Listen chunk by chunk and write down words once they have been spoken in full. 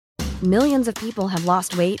Millions of people have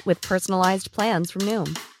lost weight with personalized plans from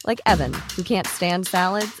Noom. Like Evan, who can't stand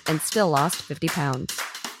salads and still lost 50 pounds.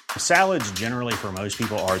 Salads generally for most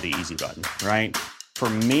people are the easy button, right? For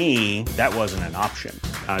me, that wasn't an option.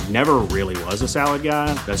 I never really was a salad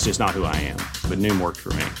guy. That's just not who I am. But Noom worked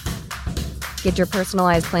for me. Get your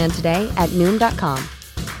personalized plan today at Noom.com.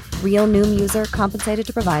 Real Noom user compensated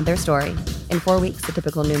to provide their story. In 4 weeks, the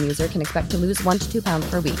typical Noom user can expect to lose 1 to 2 pounds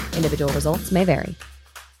per week. Individual results may vary.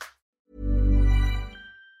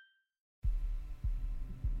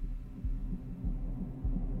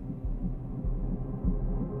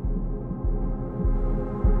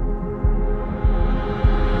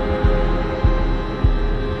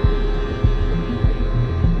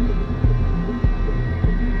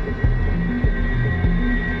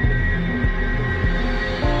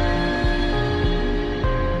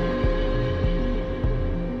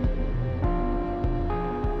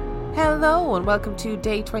 Hello and welcome to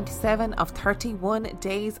day 27 of 31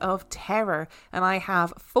 Days of Terror, and I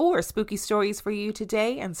have 4 spooky stories for you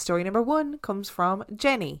today, and story number 1 comes from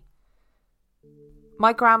Jenny.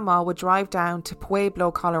 My grandma would drive down to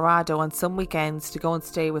Pueblo, Colorado on some weekends to go and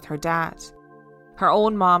stay with her dad. Her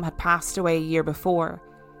own mom had passed away a year before,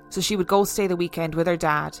 so she would go stay the weekend with her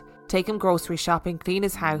dad, take him grocery shopping, clean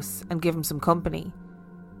his house and give him some company.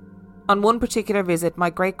 On one particular visit, my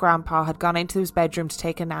great-grandpa had gone into his bedroom to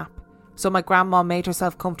take a nap, so my grandma made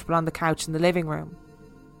herself comfortable on the couch in the living room.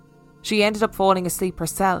 She ended up falling asleep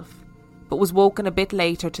herself, but was woken a bit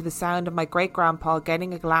later to the sound of my great-grandpa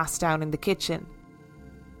getting a glass down in the kitchen.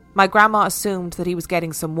 My grandma assumed that he was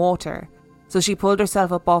getting some water, so she pulled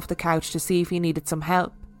herself up off the couch to see if he needed some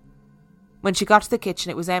help. When she got to the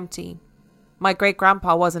kitchen, it was empty. My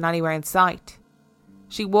great-grandpa wasn't anywhere in sight.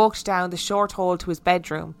 She walked down the short hall to his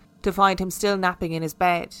bedroom to find him still napping in his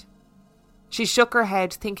bed. She shook her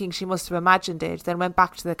head, thinking she must have imagined it, then went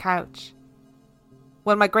back to the couch.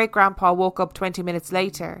 When my great-grandpa woke up 20 minutes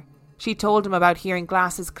later, she told him about hearing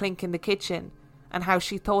glasses clink in the kitchen and how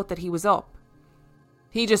she thought that he was up.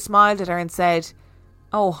 He just smiled at her and said,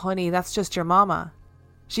 "Oh honey, that's just your mama.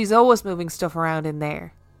 She's always moving stuff around in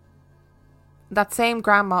there." That same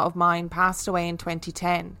grandma of mine passed away in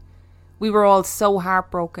 2010. We were all so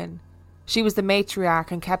heartbroken. She was the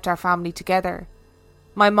matriarch and kept our family together.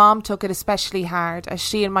 My mom took it especially hard as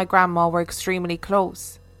she and my grandma were extremely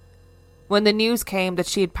close. When the news came that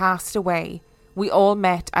she had passed away, we all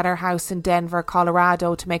met at her house in Denver,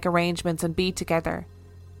 Colorado to make arrangements and be together.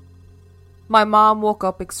 My mom woke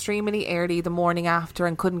up extremely early the morning after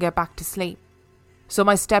and couldn't get back to sleep. So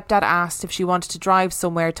my stepdad asked if she wanted to drive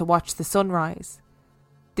somewhere to watch the sunrise.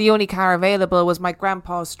 The only car available was my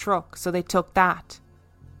grandpa's truck, so they took that.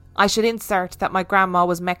 I should insert that my grandma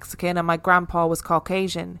was Mexican and my grandpa was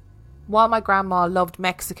Caucasian. While my grandma loved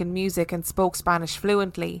Mexican music and spoke Spanish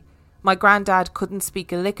fluently, my granddad couldn't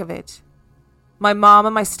speak a lick of it. My mom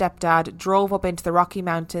and my stepdad drove up into the Rocky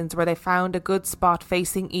Mountains where they found a good spot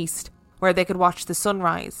facing east where they could watch the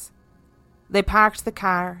sunrise. They parked the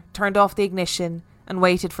car, turned off the ignition and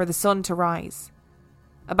waited for the sun to rise.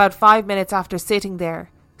 About 5 minutes after sitting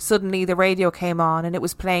there, suddenly the radio came on and it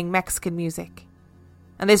was playing Mexican music.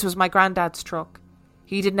 And this was my granddad's truck.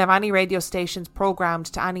 He didn't have any radio stations programmed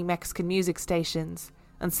to any Mexican music stations,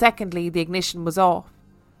 and secondly, the ignition was off.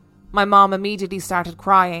 My mom immediately started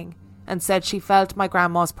crying and said she felt my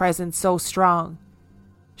grandma's presence so strong.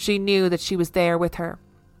 She knew that she was there with her.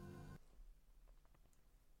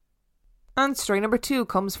 And story number 2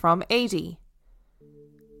 comes from Adi.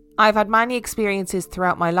 I've had many experiences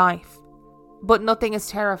throughout my life, but nothing as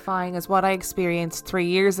terrifying as what I experienced 3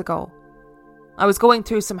 years ago. I was going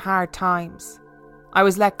through some hard times. I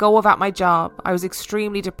was let go of at my job, I was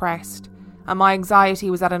extremely depressed, and my anxiety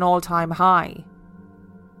was at an all-time high.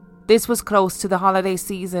 This was close to the holiday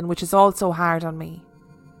season, which is also hard on me.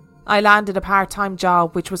 I landed a part-time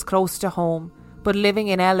job which was close to home, but living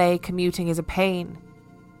in LA commuting is a pain.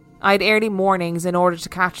 I had early mornings in order to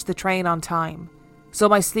catch the train on time, so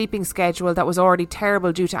my sleeping schedule that was already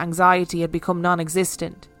terrible due to anxiety had become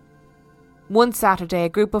non-existent. One Saturday, a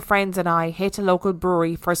group of friends and I hit a local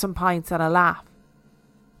brewery for some pints and a laugh.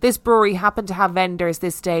 This brewery happened to have vendors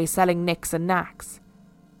this day selling nicks and knacks.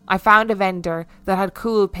 I found a vendor that had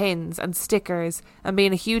cool pins and stickers, and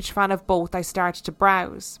being a huge fan of both, I started to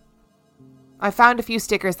browse. I found a few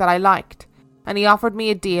stickers that I liked, and he offered me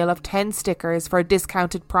a deal of 10 stickers for a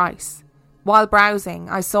discounted price. While browsing,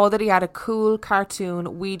 I saw that he had a cool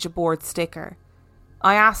cartoon Ouija board sticker.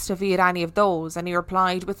 I asked if he had any of those, and he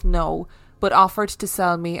replied with no, but offered to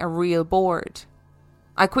sell me a real board.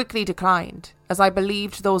 I quickly declined, as I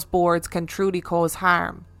believed those boards can truly cause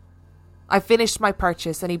harm. I finished my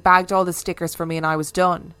purchase and he bagged all the stickers for me and I was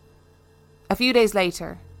done. A few days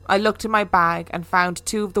later, I looked in my bag and found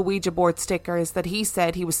 2 of the Ouija board stickers that he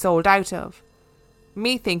said he was sold out of.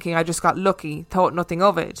 Me thinking I just got lucky, thought nothing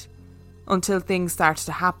of it, until things started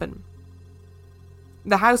to happen.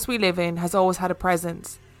 The house we live in has always had a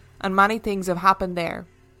presence, and many things have happened there.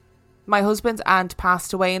 My husband's aunt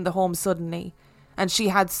passed away in the home suddenly, and she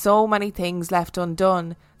had so many things left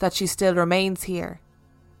undone that she still remains here.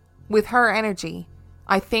 With her energy,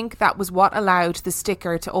 I think that was what allowed the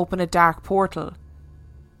sticker to open a dark portal.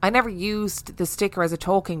 I never used the sticker as a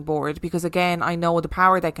talking board because, again, I know the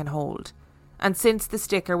power they can hold. And since the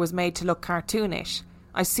sticker was made to look cartoonish,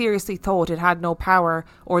 I seriously thought it had no power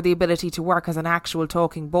or the ability to work as an actual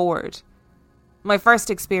talking board. My first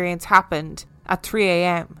experience happened at 3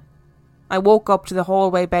 a.m. I woke up to the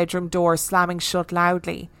hallway bedroom door slamming shut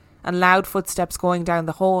loudly and loud footsteps going down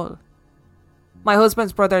the hall. My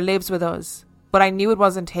husband's brother lives with us, but I knew it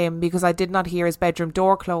wasn't him because I did not hear his bedroom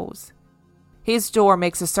door close. His door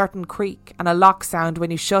makes a certain creak and a lock sound when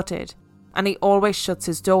you shut it, and he always shuts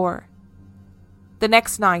his door. The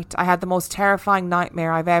next night, I had the most terrifying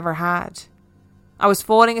nightmare I've ever had. I was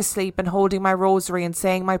falling asleep and holding my rosary and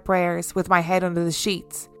saying my prayers with my head under the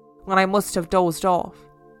sheets when I must have dozed off.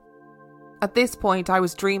 At this point, I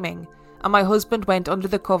was dreaming, and my husband went under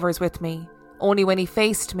the covers with me, only when he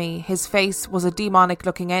faced me, his face was a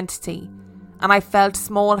demonic-looking entity, and I felt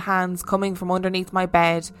small hands coming from underneath my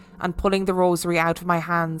bed and pulling the rosary out of my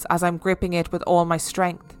hands as I'm gripping it with all my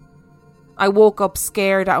strength. I woke up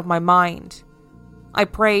scared out of my mind. I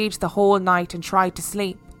prayed the whole night and tried to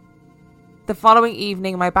sleep. The following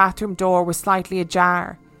evening, my bathroom door was slightly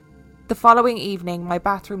ajar.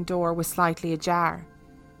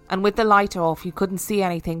 And with the light off, you couldn't see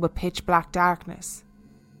anything but pitch black darkness.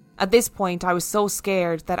 At this point, I was so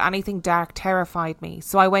scared that anything dark terrified me,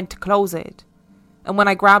 so I went to close it. And when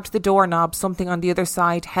I grabbed the doorknob, something on the other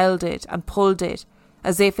side held it and pulled it,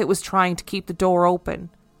 as if it was trying to keep the door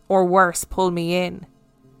open, or worse, pull me in.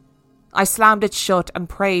 I slammed it shut and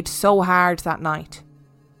prayed so hard that night.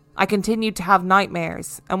 I continued to have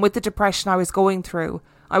nightmares, and with the depression I was going through,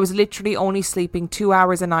 I was literally only sleeping 2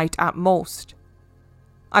 hours a night at most.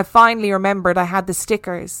 I finally remembered I had the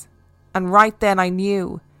stickers, and right then I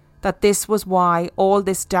knew that this was why all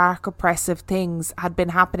this dark, oppressive things had been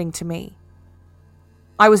happening to me.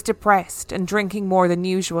 I was depressed and drinking more than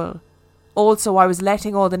usual. Also, I was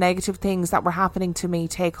letting all the negative things that were happening to me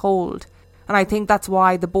take hold, and I think that's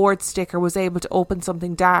why the board sticker was able to open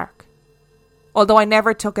something dark. Although I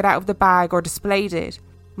never took it out of the bag or displayed it,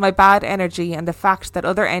 my bad energy and the fact that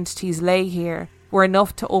other entities lay here were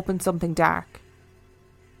enough to open something dark.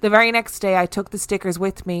 The very next day I took the stickers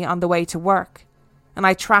with me on the way to work, and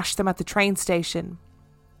I trashed them at the train station.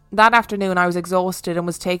 That afternoon I was exhausted and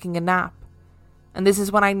was taking a nap, and this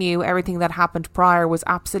is when I knew everything that happened prior was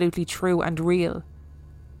absolutely true and real.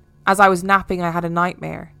 As I was napping, I had a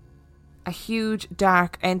nightmare. A huge,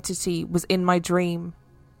 dark entity was in my dream.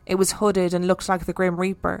 It was hooded and looked like the Grim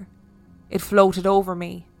Reaper. It floated over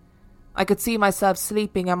me. I could see myself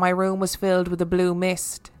sleeping and my room was filled with a blue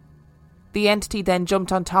mist. The entity then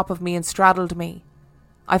jumped on top of me and straddled me.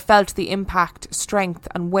 I felt the impact, strength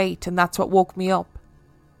and weight, and that's what woke me up.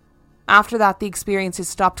 After that, the experiences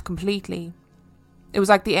stopped completely. It was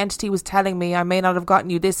like the entity was telling me, I may not have gotten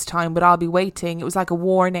you this time, but I'll be waiting. It was like a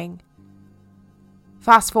warning.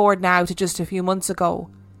 Fast forward now to just a few months ago,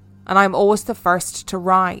 and I'm always the first to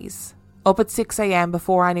rise, up at 6 a.m.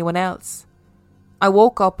 before anyone else. I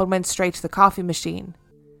woke up and went straight to the coffee machine.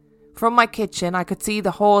 From my kitchen, I could see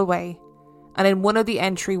the hallway, and in one of the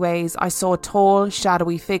entryways, I saw a tall,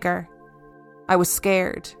 shadowy figure. I was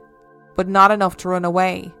scared, but not enough to run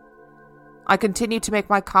away. I continued to make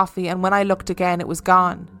my coffee, and when I looked again, it was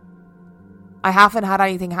gone. I haven't had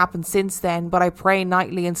anything happen since then, but I pray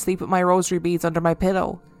nightly and sleep with my rosary beads under my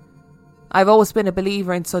pillow. I've always been a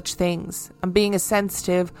believer in such things, and being a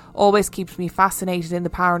sensitive always keeps me fascinated in the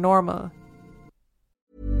paranormal.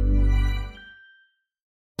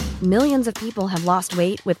 Millions of people have lost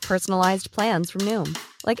weight with personalized plans from Noom.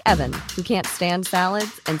 Like Evan, who can't stand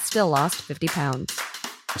salads and still lost 50 pounds.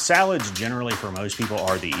 Salads generally for most people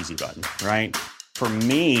are the easy button, right? For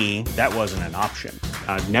me, that wasn't an option.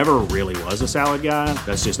 I never really was a salad guy.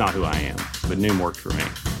 That's just not who I am. But Noom worked for me.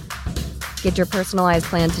 Get your personalized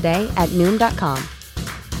plan today at Noom.com.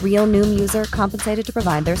 Real Noom user compensated to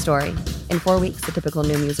provide their story. In 4 weeks, the typical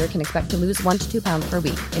Noom user can expect to lose 1 to 2 pounds per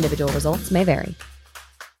week. Individual results may vary.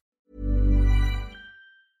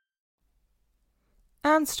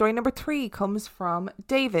 And story number 3 comes from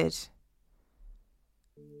David.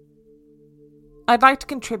 I'd like to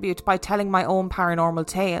contribute by telling my own paranormal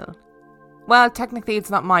tale. Well, technically it's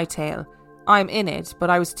not my tale. I'm in it, but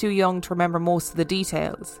I was too young to remember most of the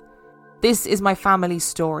details. This is my family's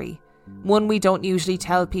story, one we don't usually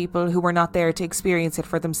tell people who were not there to experience it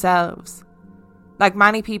for themselves. Like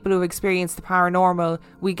many people who experience the paranormal,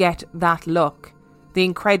 we get that look. The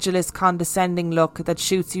incredulous, condescending look that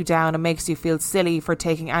shoots you down and makes you feel silly for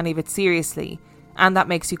taking any of it seriously, and that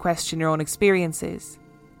makes you question your own experiences.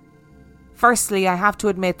 Firstly, I have to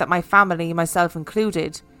admit that my family, myself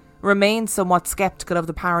included, remain somewhat sceptical of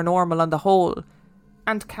the paranormal on the whole,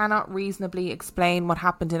 and cannot reasonably explain what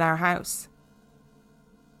happened in our house.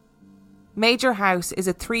 Major House is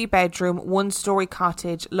a 3-bedroom, 1-storey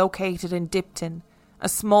cottage located in Dipton, a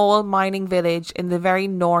small mining village in the very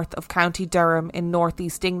north of County Durham in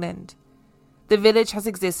northeast England. The village has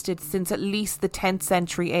existed since at least the 10th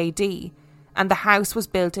century AD, and the house was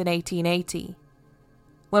built in 1880.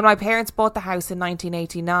 When my parents bought the house in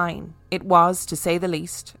 1989, it was, to say the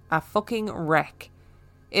least, a fucking wreck.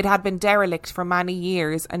 It had been derelict for many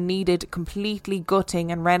years and needed completely gutting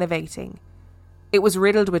and renovating. It was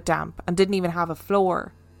riddled with damp and didn't even have a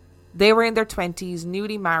floor. They were in their 20s,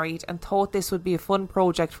 newly married, and thought this would be a fun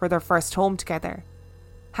project for their first home together.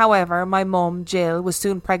 However, my mum, Jill, was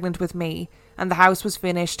soon pregnant with me, and the house was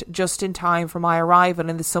finished just in time for my arrival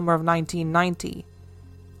in the summer of 1990.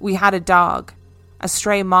 We had a dog, a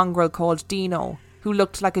stray mongrel called Dino, who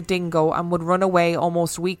looked like a dingo and would run away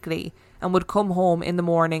almost weekly and would come home in the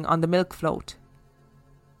morning on the milk float.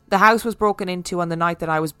 The house was broken into on the night that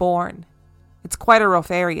I was born. It's quite a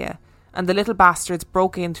rough area, and the little bastards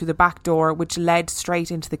broke in through the back door, which led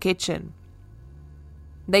straight into the kitchen.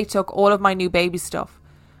 They took all of my new baby stuff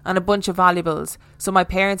and a bunch of valuables, so my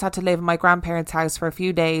parents had to live in my grandparents' house for a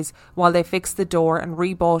few days while they fixed the door and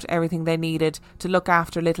rebought everything they needed to look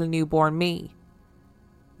after little newborn me.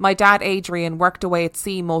 My dad, Adrian, worked away at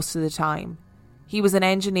sea most of the time. He was an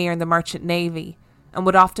engineer in the Merchant Navy and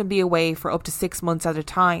would often be away for up to 6 months at a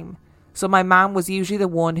time, so my mum was usually the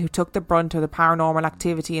one who took the brunt of the paranormal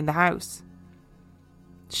activity in the house.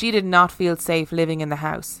 She did not feel safe living in the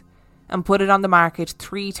house and put it on the market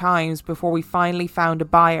 3 times before we finally found a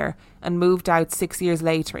buyer and moved out 6 years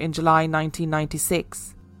later in July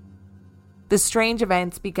 1996. The strange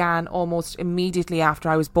events began almost immediately after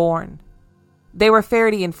I was born. They were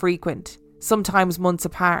fairly infrequent, sometimes months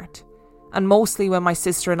apart, and mostly when my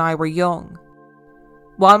sister and I were young.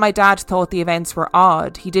 While my dad thought the events were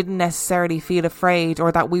odd, he didn't necessarily feel afraid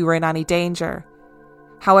or that we were in any danger.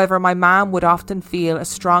 However, my mum would often feel a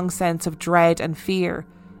strong sense of dread and fear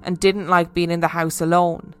and didn't like being in the house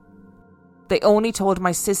alone. They only told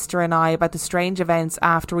my sister and I about the strange events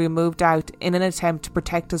after we moved out in an attempt to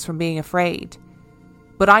protect us from being afraid.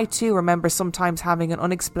 But I too remember sometimes having an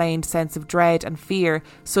unexplained sense of dread and fear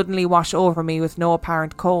suddenly wash over me with no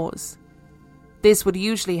apparent cause. This would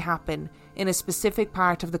usually happen in a specific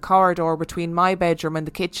part of the corridor between my bedroom and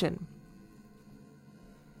the kitchen.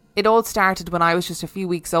 It all started when I was just a few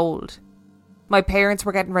weeks old. My parents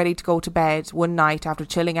were getting ready to go to bed one night after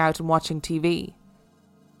chilling out and watching TV.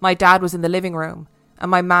 My dad was in the living room and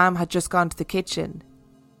my mum had just gone to the kitchen.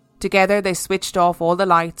 Together they switched off all the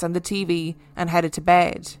lights and the TV and headed to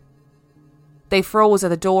bed. They froze at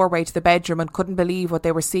the doorway to the bedroom and couldn't believe what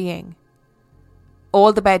they were seeing.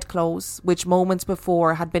 All the bedclothes, which moments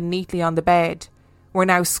before had been neatly on the bed, were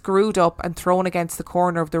now screwed up and thrown against the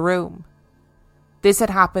corner of the room. This had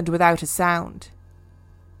happened without a sound.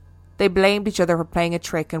 They blamed each other for playing a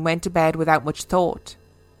trick and went to bed without much thought.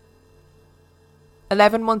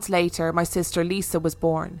 11 months later, my sister Lisa was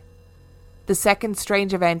born. The second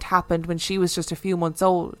strange event happened when she was just a few months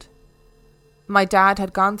old. My dad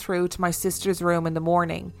had gone through to my sister's room in the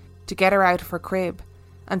morning to get her out of her crib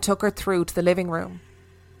and took her through to the living room.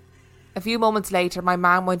 A few moments later, my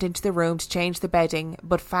mum went into the room to change the bedding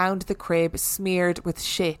but found the crib smeared with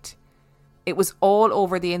shit. It was all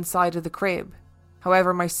over the inside of the crib.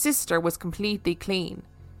 However, my sister was completely clean.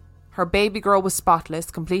 Her baby girl was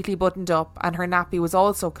spotless, completely buttoned up, and her nappy was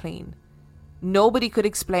also clean. Nobody could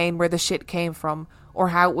explain where the shit came from or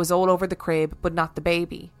how it was all over the crib but not the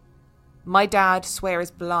baby. My dad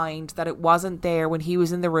swears blind that it wasn't there when he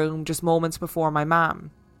was in the room just moments before my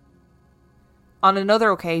mum. On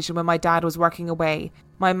another occasion when my dad was working away,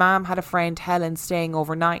 my mum had a friend Helen staying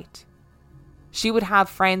overnight. She would have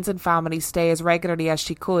friends and family stay as regularly as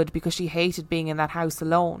she could because she hated being in that house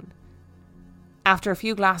alone. After a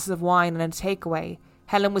few glasses of wine and a takeaway,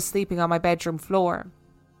 Helen was sleeping on my bedroom floor.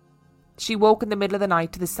 She woke in the middle of the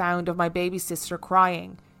night to the sound of my baby sister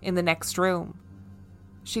crying in the next room.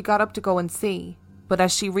 She got up to go and see, but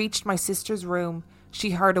as she reached my sister's room,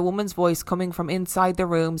 she heard a woman's voice coming from inside the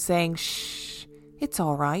room saying, "Shh, it's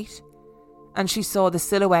all right," and she saw the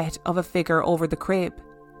silhouette of a figure over the crib.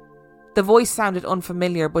 The voice sounded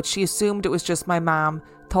unfamiliar, but she assumed it was just my mum,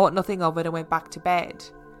 thought nothing of it and went back to bed.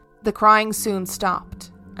 The crying soon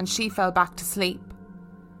stopped, and she fell back to sleep.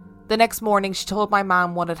 The next morning she told my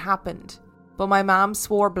mum what had happened, but my mum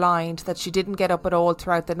swore blind that she didn't get up at all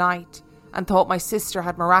throughout the night and thought my sister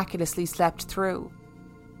had miraculously slept through.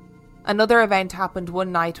 Another event happened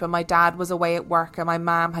one night when my dad was away at work and my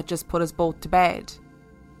mum had just put us both to bed.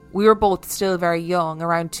 We were both still very young,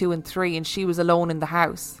 around 2 and 3, and she was alone in the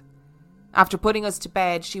house. After putting us to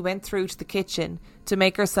bed, she went through to the kitchen to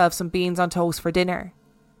make herself some beans on toast for dinner.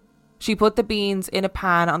 She put the beans in a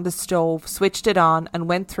pan on the stove, switched it on, and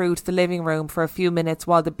went through to the living room for a few minutes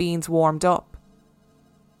while the beans warmed up.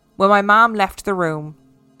 When my mum left the room,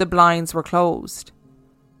 the blinds were closed.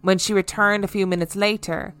 When she returned a few minutes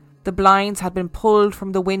later, the blinds had been pulled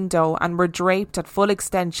from the window and were draped at full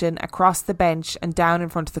extension across the bench and down in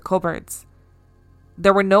front of the cupboards.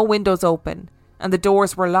 There were no windows open, and the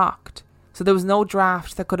doors were locked, so there was no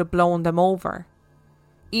draft that could have blown them over.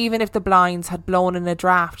 Even if the blinds had blown in a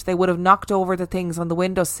draft, they would have knocked over the things on the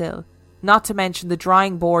windowsill, not to mention the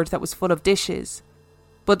drying board that was full of dishes.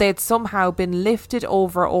 But they had somehow been lifted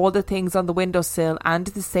over all the things on the windowsill and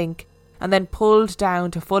the sink, and then pulled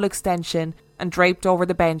down to full extension and draped over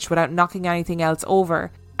the bench without knocking anything else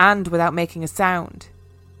over, and without making a sound.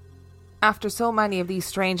 After so many of these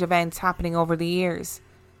strange events happening over the years,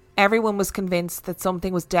 everyone was convinced that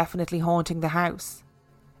something was definitely haunting the house.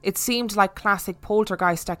 It seemed like classic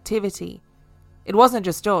poltergeist activity. It wasn't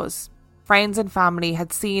just us. Friends and family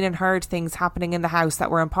had seen and heard things happening in the house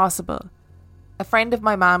that were impossible. A friend of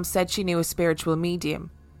my mum said she knew a spiritual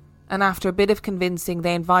medium, and after a bit of convincing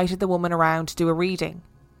they invited the woman around to do a reading.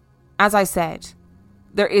 As I said,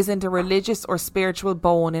 there isn't a religious or spiritual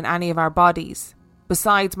bone in any of our bodies,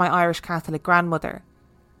 besides my Irish Catholic grandmother.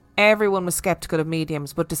 Everyone was sceptical of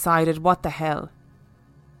mediums but decided what the hell.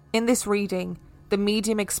 In this reading, the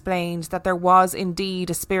medium explained that there was indeed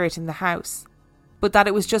a spirit in the house, but that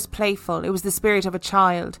it was just playful. It was the spirit of a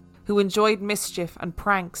child who enjoyed mischief and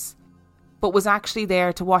pranks, but was actually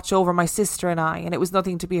there to watch over my sister and I, and it was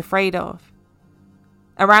nothing to be afraid of.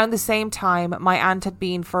 Around the same time, my aunt had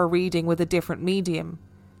been for a reading with a different medium.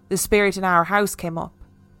 The spirit in our house came up.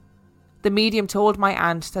 The medium told my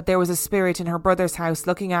aunt that there was a spirit in her brother's house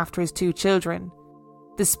looking after his 2 children.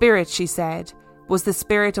 The spirit, she said, was the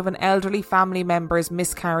spirit of an elderly family member's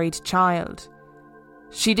miscarried child.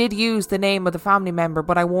 She did use the name of the family member,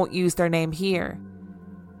 but I won't use their name here.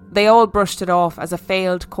 They all brushed it off as a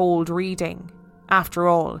failed cold reading. After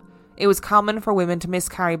all, it was common for women to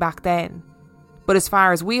miscarry back then, but as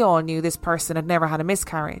far as we all knew, this person had never had a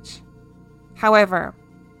miscarriage. However,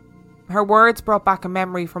 her words brought back a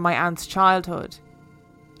memory from my aunt's childhood.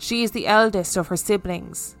 She is the eldest of her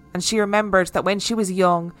siblings, and she remembered that when she was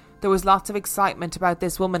young, there was lots of excitement about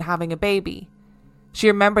this woman having a baby. She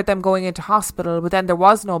remembered them going into hospital, but then there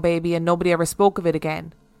was no baby and nobody ever spoke of it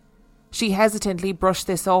again. She hesitantly brushed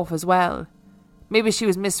this off as well. Maybe she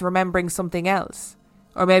was misremembering something else,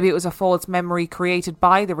 or maybe it was a false memory created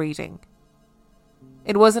by the reading.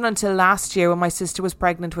 It wasn't until last year when my sister was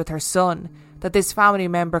pregnant with her son that this family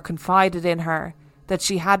member confided in her that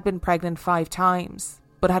she had been pregnant 5 times,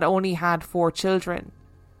 but had only had 4 children.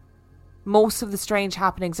 Most of the strange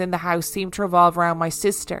happenings in the house seemed to revolve around my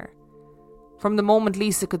sister. From the moment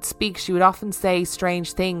Lisa could speak, she would often say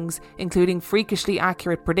strange things, including freakishly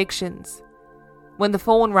accurate predictions. When the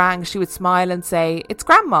phone rang, she would smile and say, "It's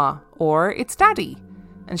Grandma," or "It's Daddy,"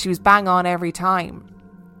 and she was bang on every time.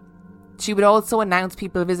 She would also announce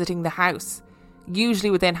people visiting the house,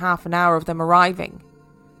 usually within half an hour of them arriving.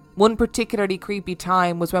 One particularly creepy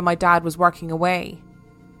time was when my dad was working away.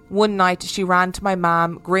 One night she ran to my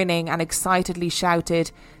mum, grinning and excitedly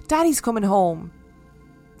shouted, "Daddy's coming home."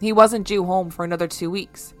 He wasn't due home for another 2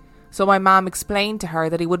 weeks, so my mum explained to her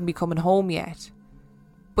that he wouldn't be coming home yet.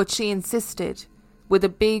 But she insisted, with a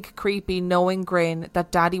big, creepy, knowing grin,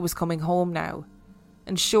 that Daddy was coming home now.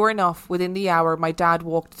 And sure enough, within the hour, my dad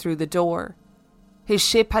walked through the door. His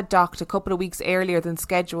ship had docked a couple of weeks earlier than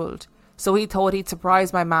scheduled, so he thought he'd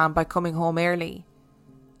surprise my mum by coming home early.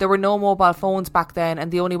 There were no mobile phones back then,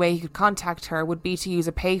 and the only way he could contact her would be to use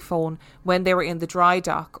a payphone when they were in the dry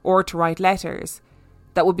dock, or to write letters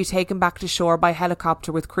that would be taken back to shore by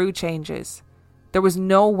helicopter with crew changes. There was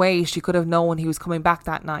no way she could have known he was coming back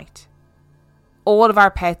that night. All of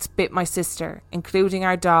our pets bit my sister, including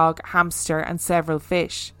our dog, hamster and several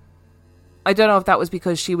fish. I don't know if that was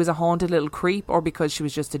because she was a haunted little creep or because she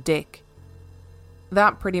was just a dick.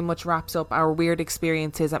 That pretty much wraps up our weird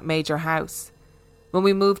experiences at Major House. When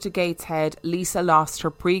we moved to Gateshead, Lisa lost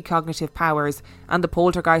her precognitive powers and the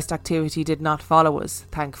poltergeist activity did not follow us,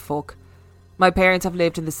 thank fuck. My parents have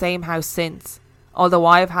lived in the same house since. Although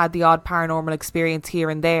I have had the odd paranormal experience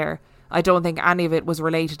here and there, I don't think any of it was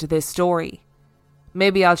related to this story.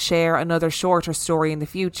 Maybe I'll share another shorter story in the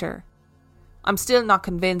future. I'm still not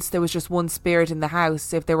convinced there was just one spirit in the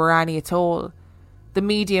house, if there were any at all. The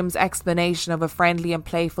medium's explanation of a friendly and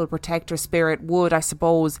playful protector spirit would, I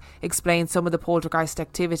suppose, explain some of the poltergeist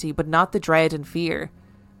activity, but not the dread and fear.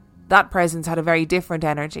 That presence had a very different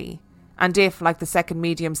energy. And if, like the second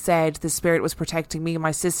medium said, the spirit was protecting me and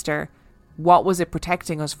my sister, what was it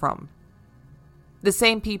protecting us from? The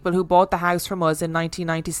same people who bought the house from us in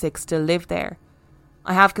 1996 still live there.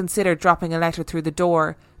 I have considered dropping a letter through the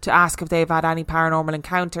door to ask if they've had any paranormal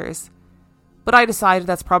encounters, but I decided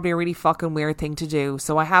that's probably a really fucking weird thing to do,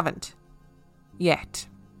 so I haven't. Yet.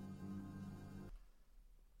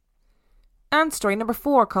 And story number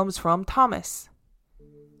 4 comes from Thomas.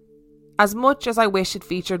 As much as I wish it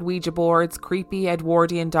featured Ouija boards, creepy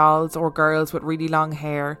Edwardian dolls, or girls with really long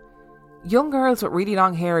hair, young girls with really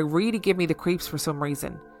long hair really give me the creeps for some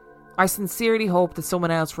reason. I sincerely hope that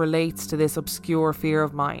someone else relates to this obscure fear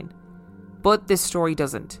of mine. But this story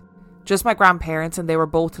doesn't. Just my grandparents, and they were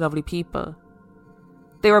both lovely people.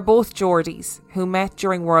 They were both Geordies, who met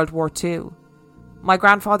during World War II. My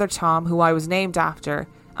grandfather Tom, who I was named after,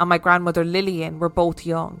 and my grandmother Lillian were both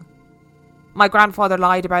young. My grandfather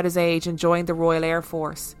lied about his age and joined the Royal Air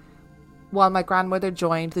Force, while my grandmother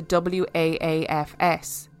joined the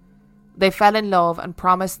WAAFS. They fell in love and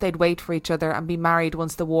promised they'd wait for each other and be married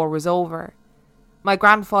once the war was over. My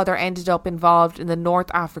grandfather ended up involved in the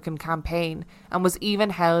North African campaign and was even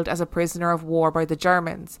held as a prisoner of war by the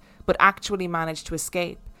Germans, but actually managed to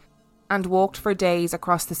escape, and walked for days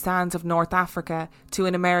across the sands of North Africa to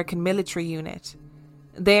an American military unit.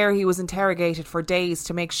 There he was interrogated for days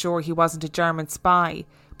to make sure he wasn't a German spy,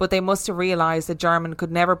 but they must have realised the German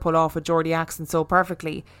could never pull off a Geordie accent so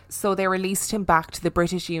perfectly, so they released him back to the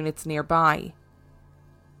British units nearby.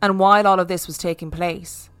 And while all of this was taking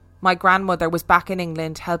place, my grandmother was back in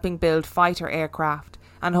England helping build fighter aircraft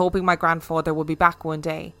and hoping my grandfather would be back one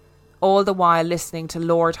day, all the while listening to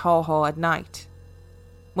Lord Haw Haw at night.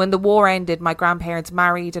 When the war ended, my grandparents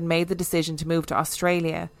married and made the decision to move to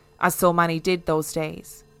Australia, as so many did those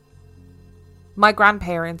days. My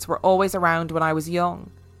grandparents were always around when I was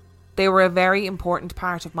young. They were a very important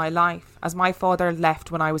part of my life, as my father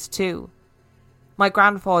left when I was 2. My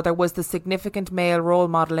grandfather was the significant male role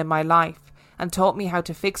model in my life and taught me how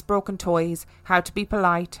to fix broken toys, how to be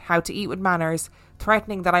polite, how to eat with manners,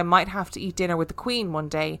 threatening that I might have to eat dinner with the Queen one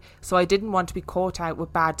day, so I didn't want to be caught out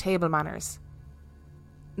with bad table manners.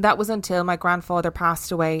 That was until my grandfather passed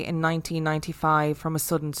away in 1995 from a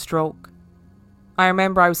sudden stroke. I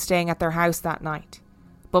remember I was staying at their house that night,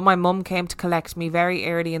 but my mum came to collect me very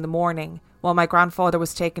early in the morning while my grandfather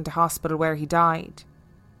was taken to hospital where he died.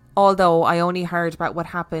 Although I only heard about what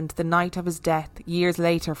happened the night of his death years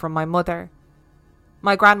later from my mother.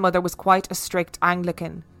 My grandmother was quite a strict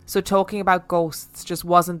Anglican, so talking about ghosts just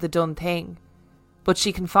wasn't the done thing. But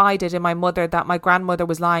she confided in my mother that my grandmother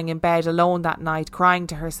was lying in bed alone that night crying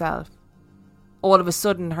to herself. All of a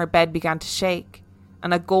sudden her bed began to shake,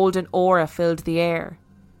 and a golden aura filled the air.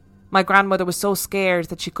 My grandmother was so scared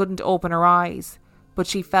that she couldn't open her eyes, but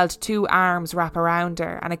she felt 2 arms wrap around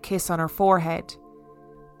her and a kiss on her forehead.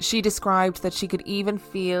 She described that she could even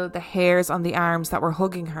feel the hairs on the arms that were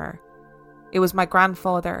hugging her. It was my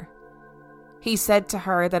grandfather. He said to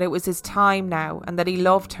her that it was his time now and that he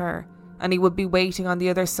loved her, and he would be waiting on the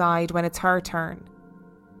other side when it's her turn.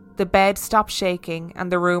 The bed stopped shaking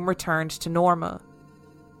and the room returned to normal.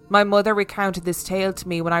 My mother recounted this tale to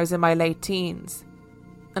me when I was in my late teens,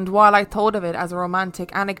 and while I thought of it as a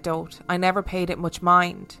romantic anecdote, I never paid it much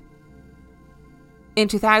mind. In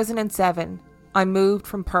 2007, I moved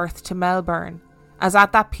from Perth to Melbourne, as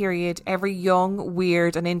at that period every young,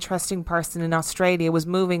 weird and interesting person in Australia was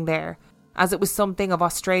moving there, as it was something of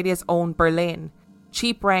Australia's own Berlin.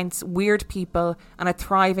 Cheap rents, weird people, and a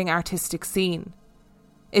thriving artistic scene.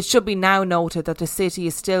 It should be now noted that the city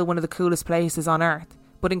is still one of the coolest places on earth,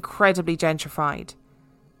 but incredibly gentrified.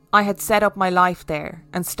 I had set up my life there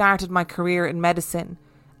and started my career in medicine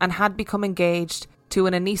and had become engaged to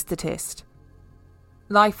an anaesthetist.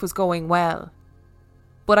 Life was going well.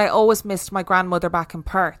 But I always missed my grandmother back in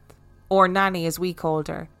Perth, or Nanny as we called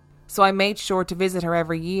her, so I made sure to visit her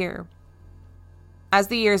every year. As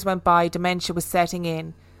the years went by, dementia was setting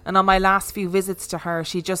in, and on my last few visits to her,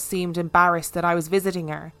 she just seemed embarrassed that I was visiting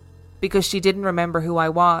her, because she didn't remember who I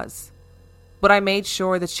was. But I made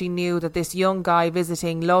sure that she knew that this young guy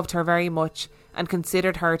visiting loved her very much and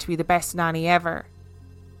considered her to be the best nanny ever.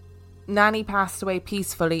 Nanny passed away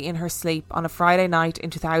peacefully in her sleep on a Friday night in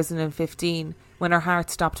 2015 when her heart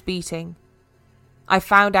stopped beating. I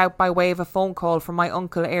found out by way of a phone call from my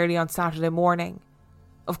uncle early on Saturday morning.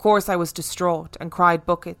 Of course I was distraught and cried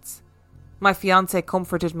buckets. My fiancé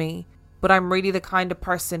comforted me, but I'm really the kind of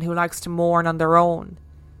person who likes to mourn on their own.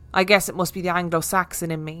 I guess it must be the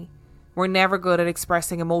Anglo-Saxon in me. We're never good at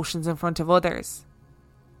expressing emotions in front of others.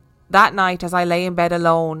 That night, as I lay in bed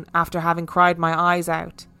alone after having cried my eyes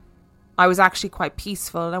out, I was actually quite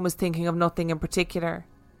peaceful and was thinking of nothing in particular.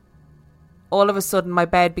 All of a sudden my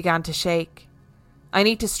bed began to shake. I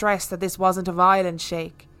need to stress that this wasn't a violent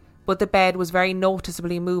shake, but the bed was very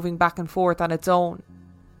noticeably moving back and forth on its own.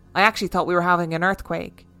 I actually thought we were having an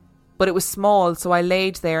earthquake, but it was small, so I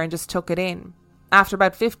laid there and just took it in. After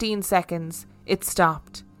about 15 seconds, it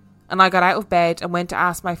stopped, and I got out of bed and went to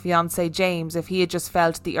ask my fiancé James if he had just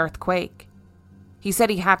felt the earthquake. He said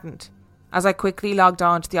he hadn't, as I quickly logged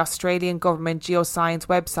on to the Australian Government Geoscience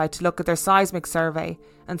website to look at their seismic survey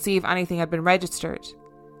and see if anything had been registered.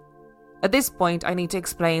 At this point, I need to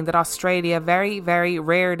explain that Australia very, very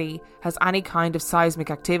rarely has any kind of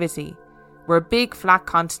seismic activity. We're a big flat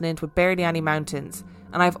continent with barely any mountains,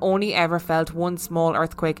 and I've only ever felt one small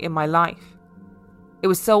earthquake in my life. It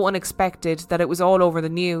was so unexpected that it was all over the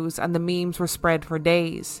news and the memes were spread for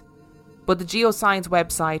days. But the Geoscience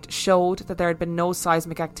website showed that there had been no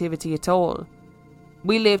seismic activity at all.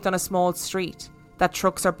 We lived on a small street that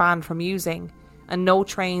trucks are banned from using, and no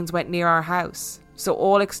trains went near our house, so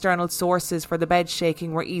all external sources for the bed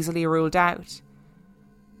shaking were easily ruled out.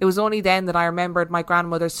 It was only then that I remembered my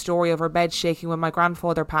grandmother's story of her bed shaking when my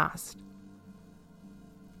grandfather passed.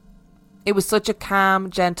 It was such a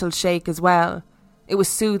calm, gentle shake as well. It was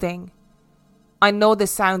soothing. I know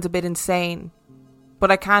this sounds a bit insane,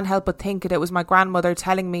 but I can't help but think that it was my grandmother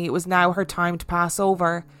telling me it was now her time to pass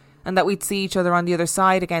over and that we'd see each other on the other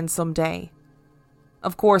side again someday.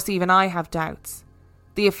 Of course, even I have doubts.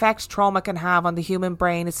 The effect trauma can have on the human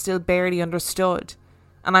brain is still barely understood,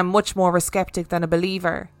 and I'm much more of a skeptic than a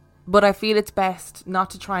believer, but I feel it's best not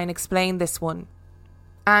to try and explain this one,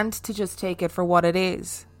 and to just take it for what it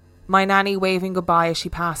is. My nanny waving goodbye as she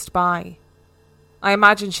passed by. I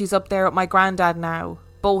imagine she's up there with my granddad now,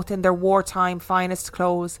 both in their wartime finest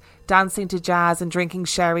clothes, dancing to jazz and drinking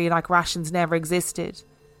sherry like rations never existed.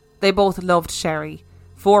 They both loved sherry.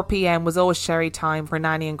 4 p.m. was always sherry time for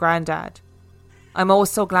nanny and granddad. I'm always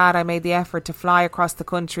so glad I made the effort to fly across the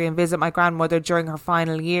country and visit my grandmother during her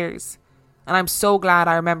final years. And I'm so glad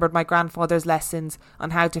I remembered my grandfather's lessons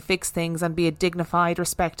on how to fix things and be a dignified,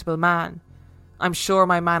 respectable man. I'm sure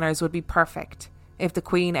my manners would be perfect if the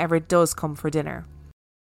Queen ever does come for dinner.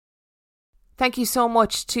 Thank you so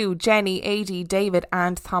much to Jenny, Adi, David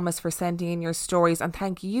and Thomas for sending in your stories, and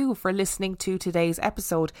thank you for listening to today's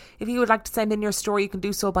episode. If you would like to send in your story, you can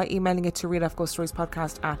do so by emailing it to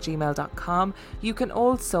reallifeghoststoriespodcast@gmail.com. You can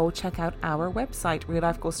also check out our website,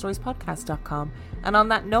 reallifeghoststoriespodcast.com. And on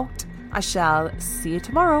that note, I shall see you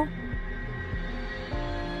tomorrow.